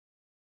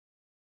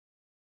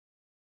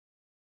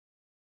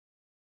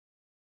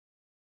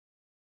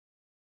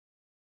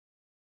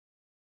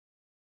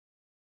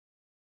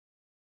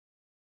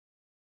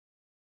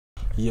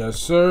Yes,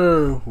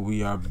 sir.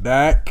 We are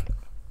back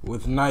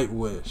with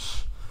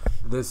Nightwish.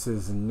 This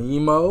is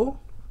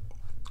Nemo.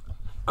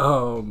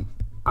 Um,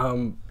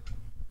 um,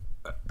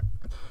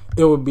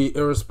 it would be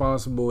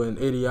irresponsible and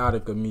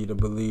idiotic of me to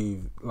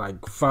believe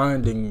like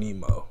finding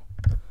Nemo.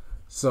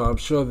 So I'm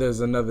sure there's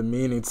another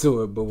meaning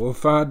to it, but we'll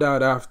find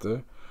out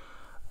after.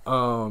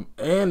 And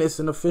it's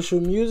an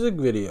official music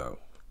video.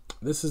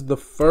 This is the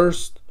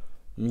first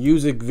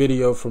music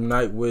video from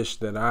Nightwish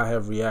that I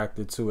have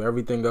reacted to.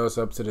 Everything else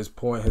up to this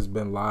point has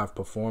been live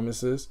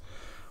performances,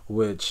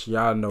 which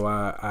y'all know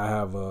I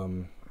have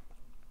a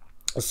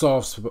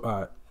soft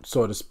spot,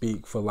 so to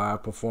speak, for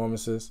live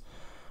performances,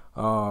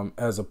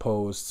 as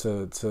opposed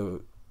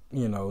to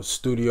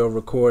studio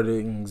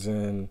recordings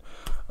and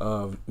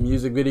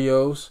music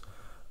videos.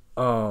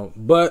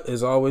 But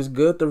it's always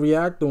good to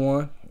react to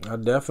one. I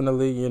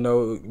definitely,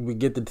 we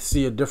get to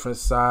see a different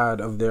side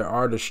of their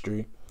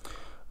artistry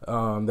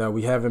that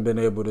we haven't been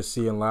able to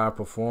see in live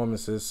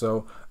performances.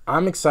 So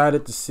I'm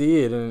excited to see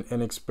it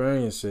and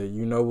experience it.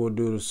 We'll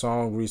do the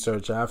song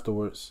research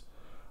afterwards.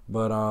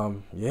 But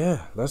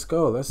yeah, let's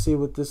go. Let's see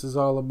what this is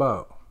all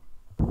about.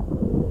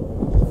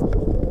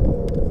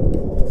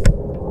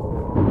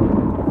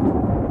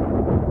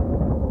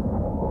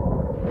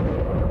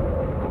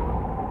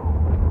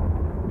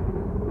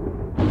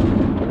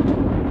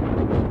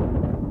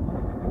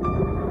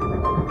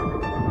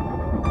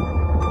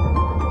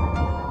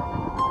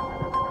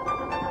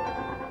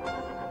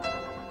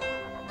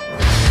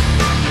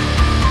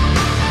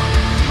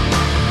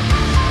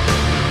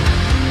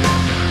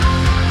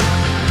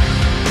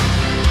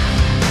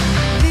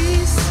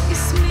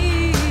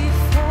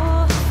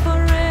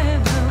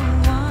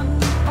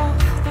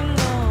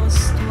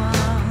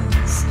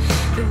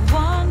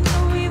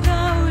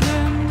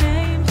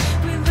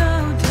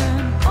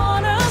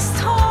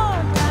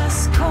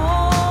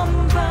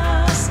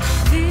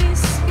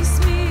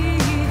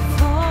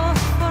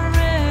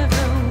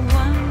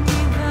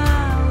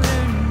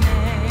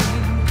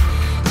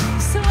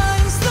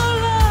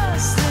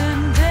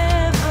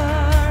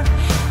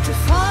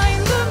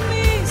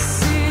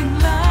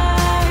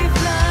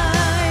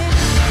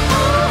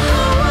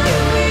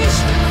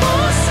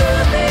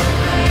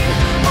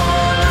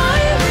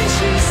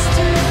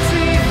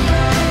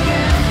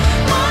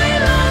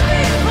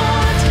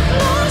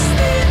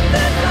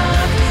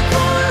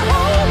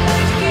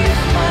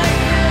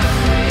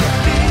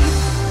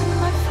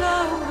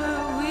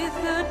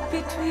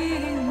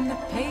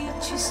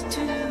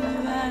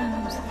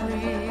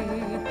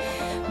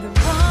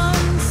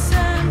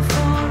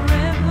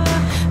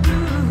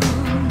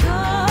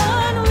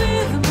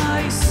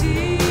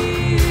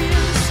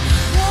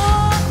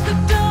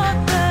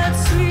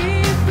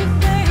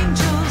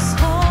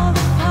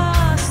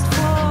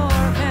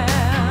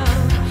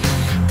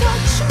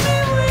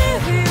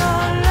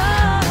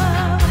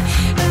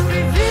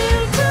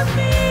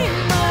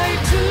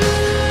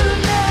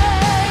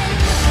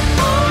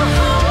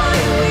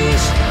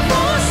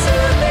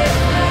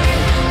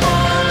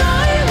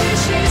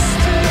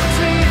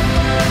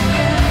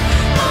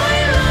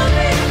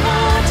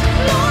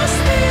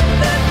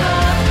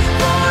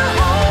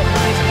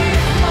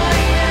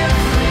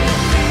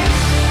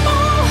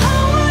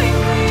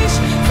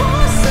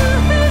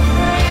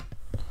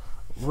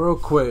 Real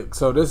quick,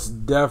 so this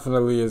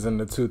definitely is in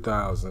the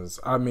 2000s.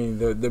 I mean,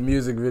 the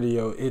music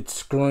video, it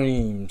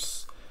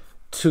screams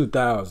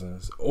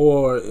 2000s,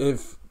 or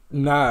if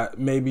not,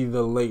 maybe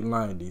the late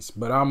 90s,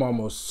 but I'm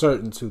almost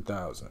certain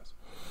 2000s.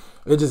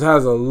 It just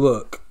has a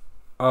look.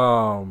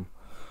 But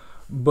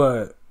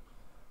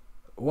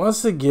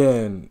once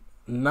again,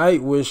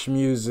 Nightwish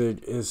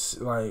music is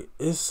like,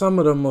 it's some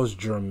of the most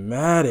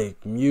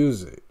dramatic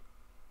music.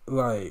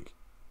 Like,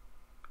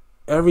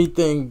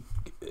 everything,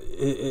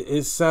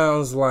 it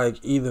sounds like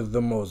either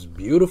the most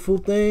beautiful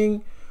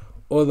thing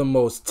or the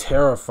most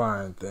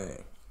terrifying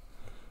thing.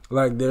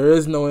 Like, there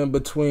is no in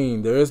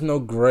between. There is no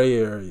gray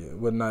area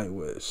with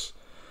Nightwish.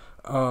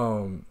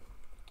 And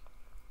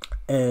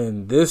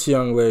this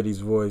young lady's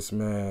voice,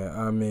 man,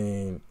 I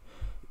mean,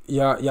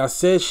 y'all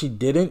said she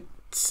didn't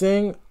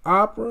sing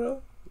opera,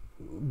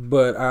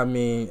 but I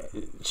mean,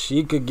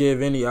 she could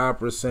give any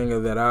opera singer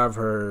that I've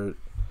heard,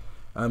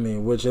 I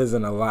mean, which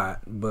isn't a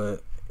lot,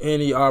 but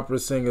any opera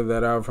singer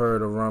that I've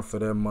heard a run for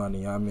their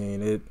money. I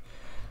mean,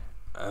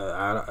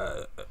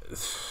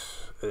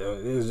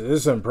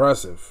 it's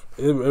impressive.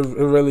 It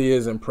really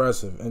is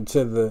impressive. And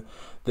to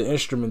the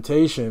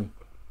instrumentation,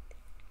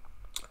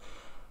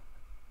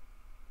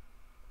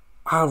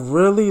 I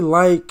really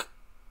like,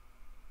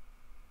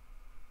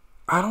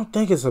 I don't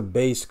think it's a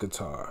bass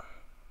guitar.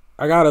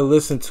 I gotta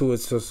listen to it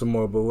some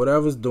more, but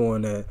whatever's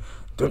doing that,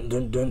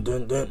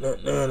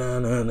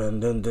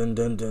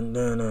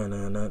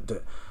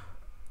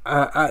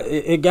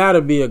 it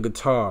gotta be a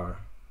guitar,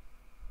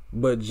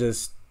 but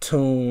just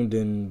tuned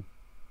and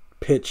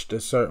pitched a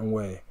certain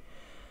way.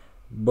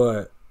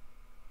 But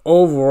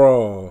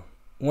overall,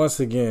 once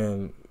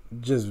again,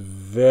 just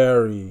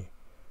very,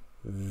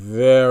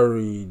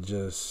 very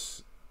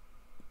just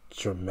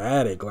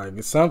dramatic. Like,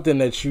 it's something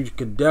that you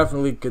could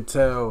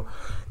tell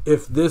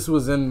if this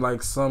was in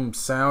like some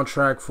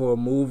soundtrack for a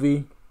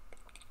movie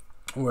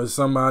where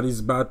somebody's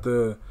about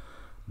to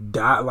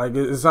die. Like,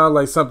 it sounds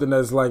like something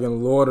that's like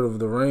in Lord of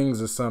the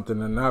Rings or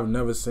something, and I've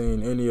never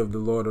seen any of the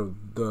Lord of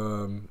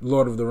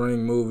the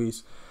Ring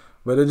movies,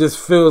 but it just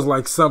feels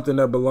like something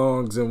that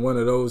belongs in one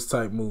of those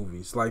type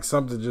movies, like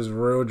something just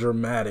real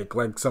dramatic,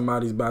 like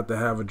somebody's about to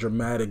have a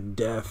dramatic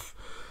death,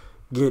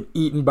 get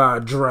eaten by a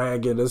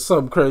dragon or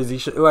some crazy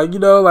shit. Like,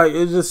 like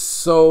it's just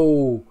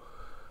so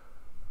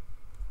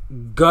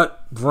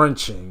gut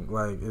wrenching.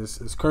 Like,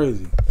 it's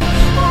crazy. Oh,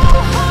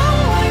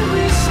 how I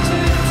wish to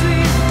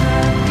dream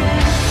again.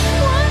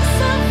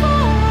 Once and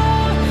for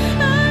all,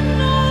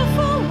 and all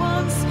for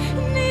once.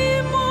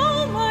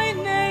 Nemo, my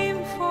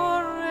name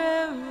forevermore.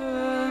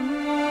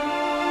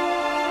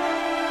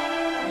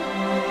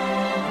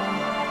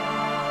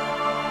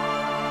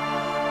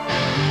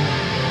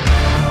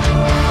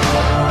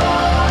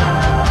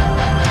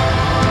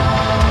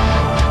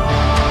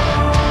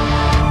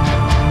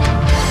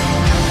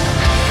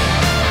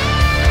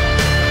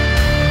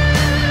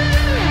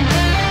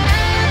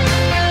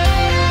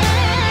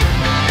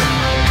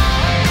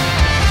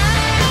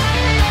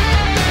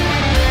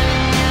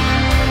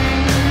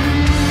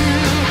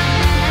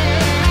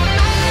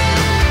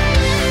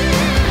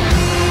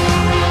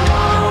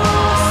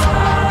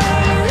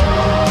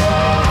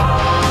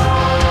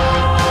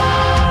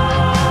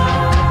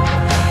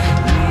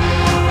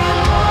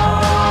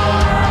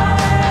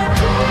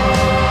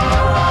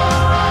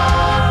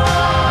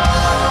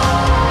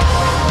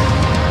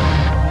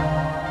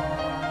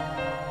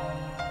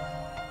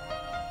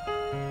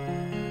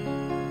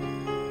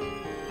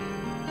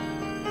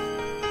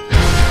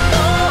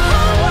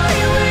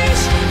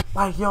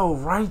 Like, yo,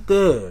 right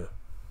there,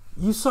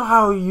 you saw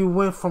how you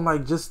went from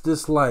like just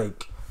this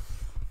like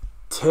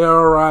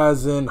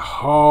terrorizing,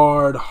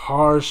 hard,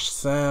 harsh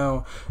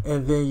sound,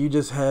 and then you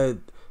just had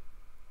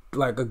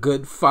like a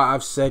good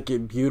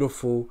 5-second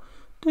beautiful,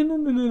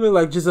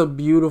 like just a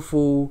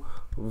beautiful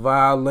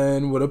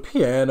violin with a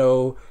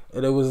piano,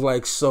 and it was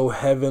like so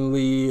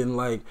heavenly, and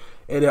like,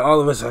 and then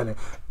all of a sudden,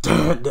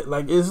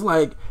 like, it's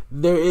like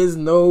there is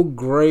no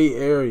gray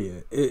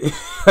area.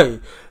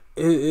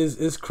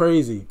 It's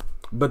crazy.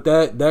 But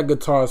that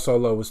guitar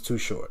solo was too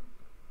short.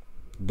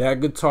 That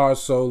guitar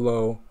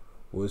solo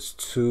was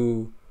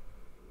too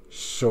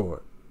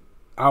short.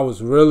 I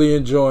was really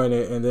enjoying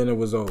it, and then it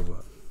was over.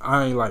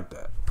 I ain't like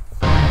that.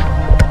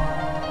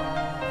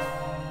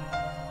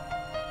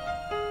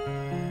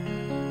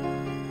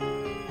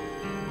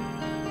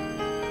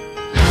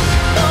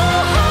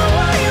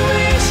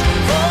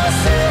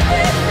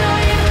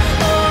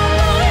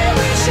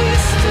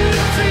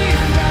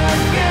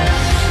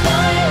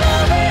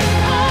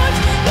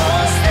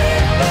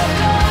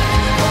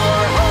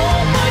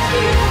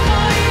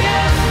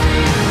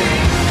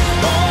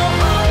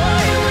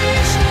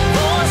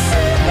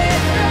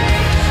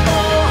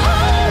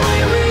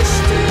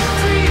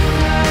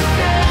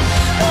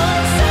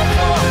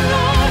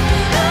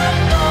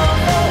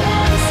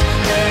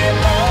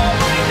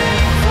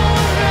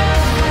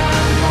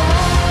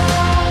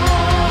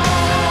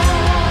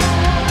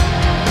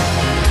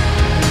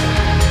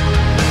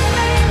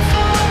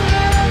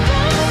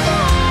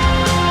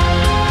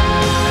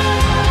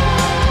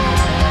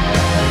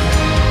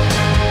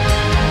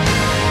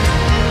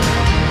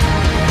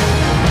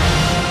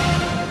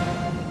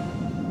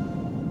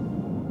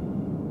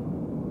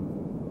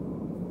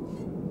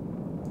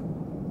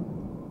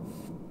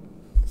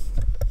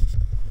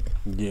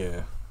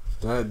 Yeah,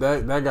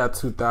 that got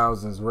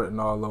 2000s written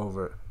all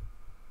over it.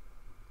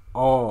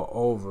 All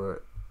over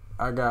it.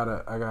 I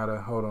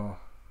gotta hold on.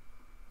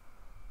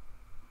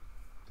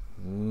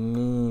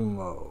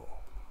 Nemo,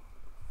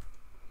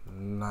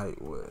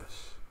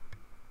 Nightwish.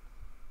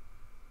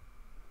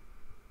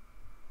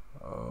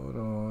 Hold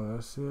on,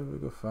 let's see if we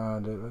can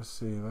find it. Let's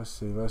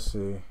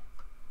see.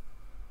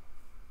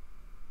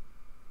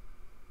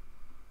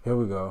 Here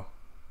we go.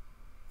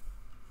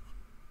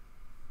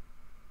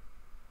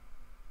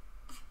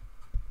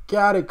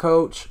 Got it,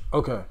 coach.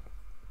 Okay.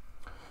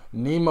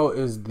 Nemo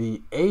is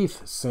the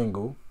 8th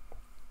single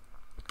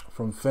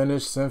from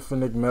Finnish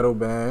symphonic metal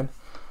band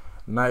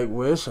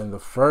Nightwish, and the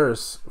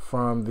first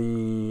from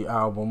the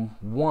album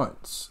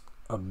Once.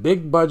 A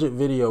big budget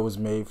video was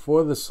made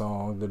for the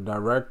song. The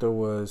director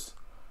was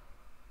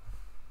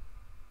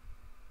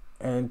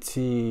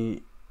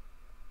Antti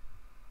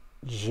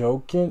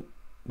Jokinen.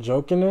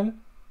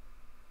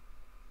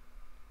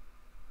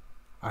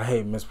 I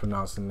hate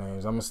mispronouncing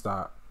names. I'm gonna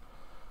stop.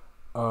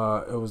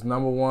 It was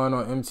number 1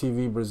 on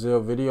MTV Brazil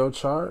video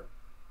chart.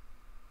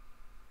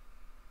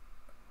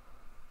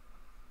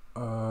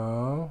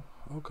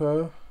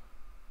 Okay.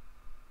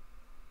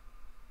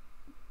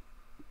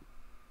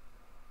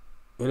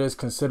 It is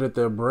considered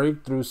their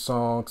breakthrough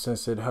song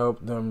since it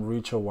helped them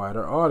reach a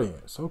wider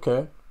audience.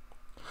 Okay.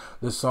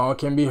 The song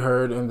can be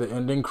heard in the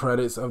ending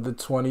credits of the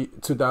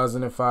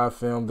 2005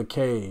 film The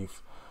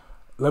Cave.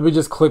 Let me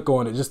just click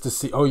on it just to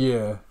see. Oh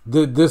yeah,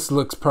 this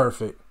looks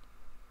perfect.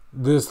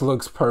 This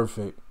looks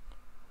perfect.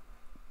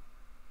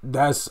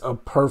 That's a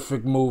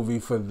perfect movie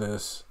for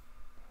this.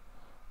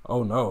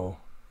 Oh no,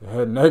 it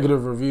had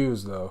negative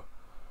reviews though,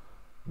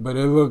 but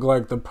it looked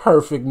like the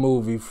perfect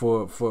movie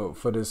for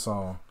this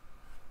song.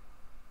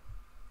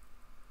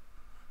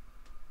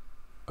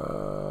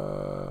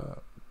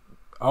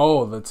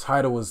 Oh, the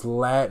title was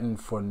Latin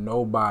for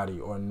nobody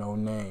or no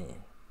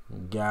name.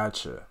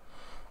 Gotcha.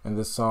 And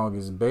the song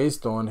is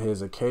based on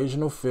his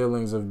occasional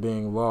feelings of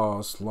being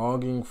lost,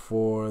 longing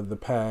for the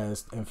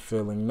past, and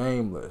feeling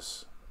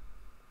nameless.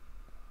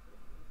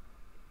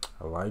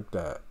 I like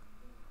that.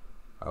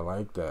 I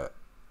like that.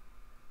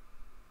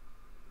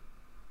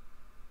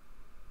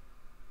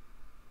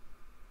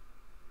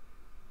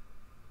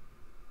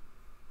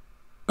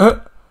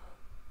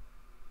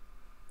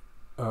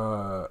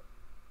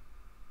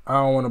 I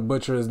don't want to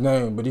butcher his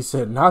name, but he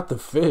said, not the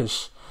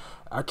fish.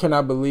 I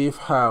cannot believe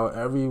how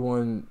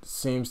everyone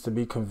seems to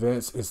be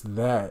convinced it's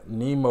that.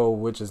 Nemo,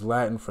 which is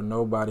Latin for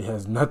nobody,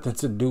 has nothing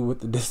to do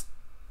with the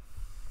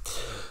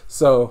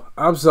So,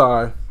 I'm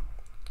sorry.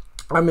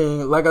 I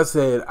mean, like I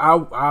said,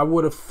 I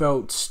would have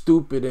felt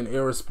stupid and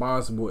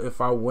irresponsible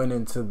if I went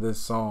into this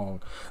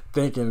song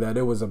thinking that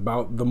it was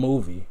about the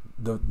movie,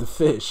 the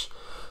fish.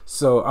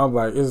 So I'm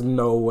like, there's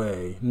no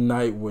way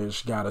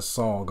Nightwish got a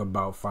song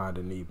about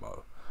Finding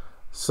Nemo.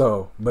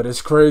 So, but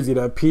it's crazy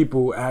that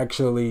people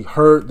actually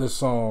heard the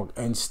song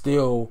and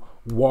still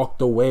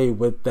walked away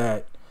with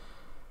that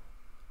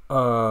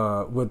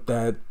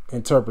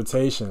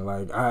interpretation.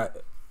 Like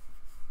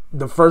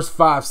the first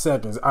 5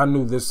 seconds, I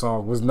knew this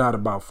song was not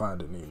about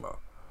Finding Nemo.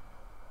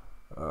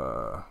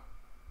 Oh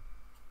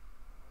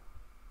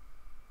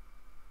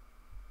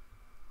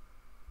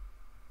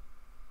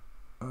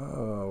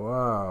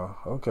wow,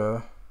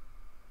 okay.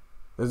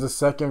 There's a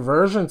second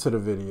version to the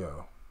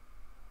video.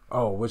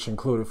 Oh, which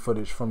included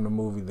footage from the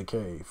movie The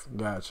Cave.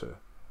 Gotcha.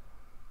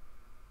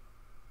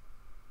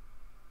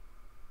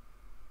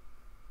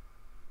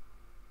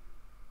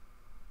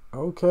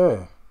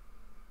 Okay.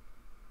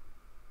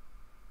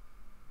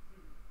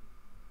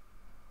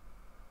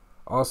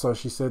 Also,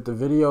 she said the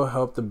video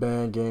helped the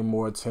band gain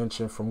more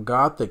attention from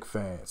gothic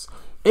fans.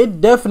 It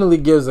definitely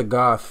gives a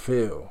goth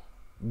feel.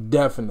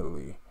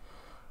 Definitely.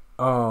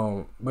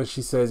 But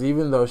she says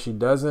even though she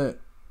doesn't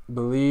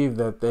believe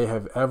that they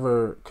have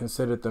ever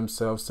considered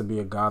themselves to be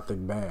a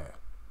gothic band.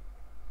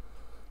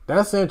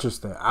 That's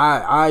interesting.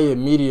 I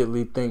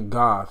immediately think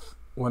goth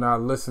when I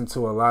listen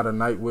to a lot of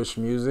Nightwish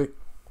music.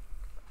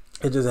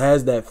 It just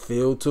has that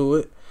feel to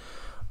it.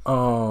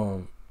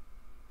 But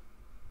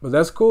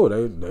that's cool.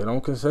 They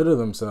don't consider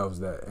themselves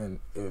that. And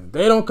if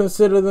they don't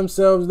consider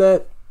themselves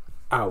that,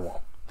 I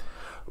won't.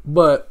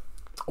 But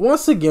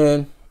once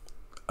again,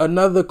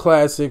 another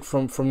classic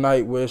from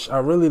Nightwish. I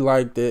really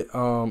liked it.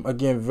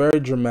 Again, very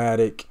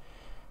dramatic,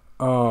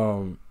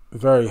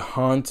 very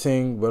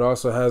haunting, but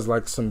also has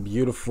like some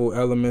beautiful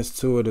elements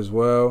to it as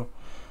well.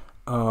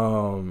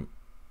 And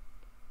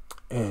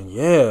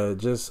yeah,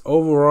 just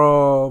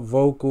overall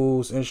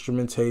vocals,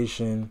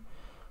 instrumentation,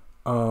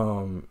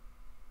 and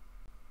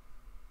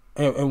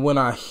when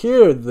I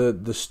hear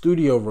the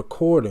studio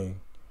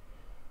recording,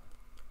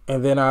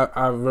 and then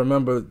I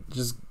remember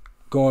just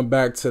going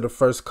back to the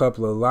first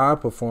couple of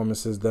live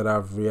performances that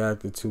I've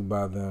reacted to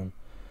by them,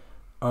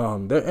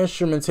 their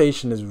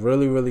instrumentation is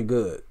really, really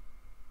good.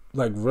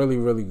 Like, really,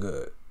 really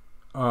good.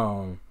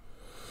 And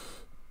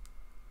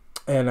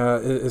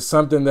it's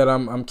something that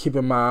I'm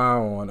keeping my eye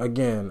on.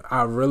 Again,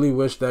 I really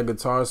wish that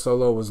guitar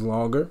solo was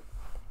longer.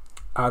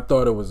 I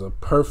thought it was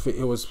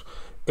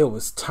it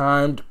was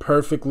timed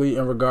perfectly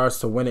in regards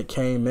to when it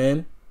came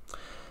in.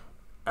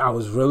 I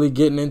was really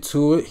getting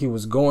into it. He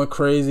was going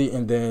crazy,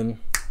 and then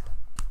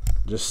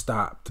just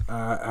stopped.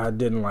 I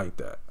didn't like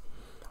that.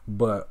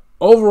 But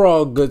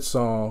overall, good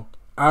song.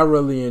 I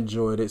really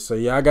enjoyed it. So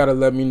yeah, I gotta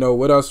let me know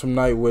what else from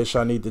Nightwish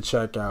I need to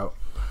check out.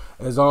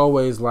 As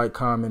always, like,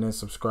 comment, and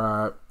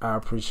subscribe. I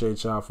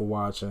appreciate y'all for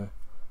watching.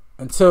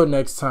 Until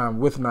next time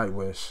with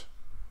Nightwish.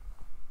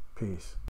 Peace.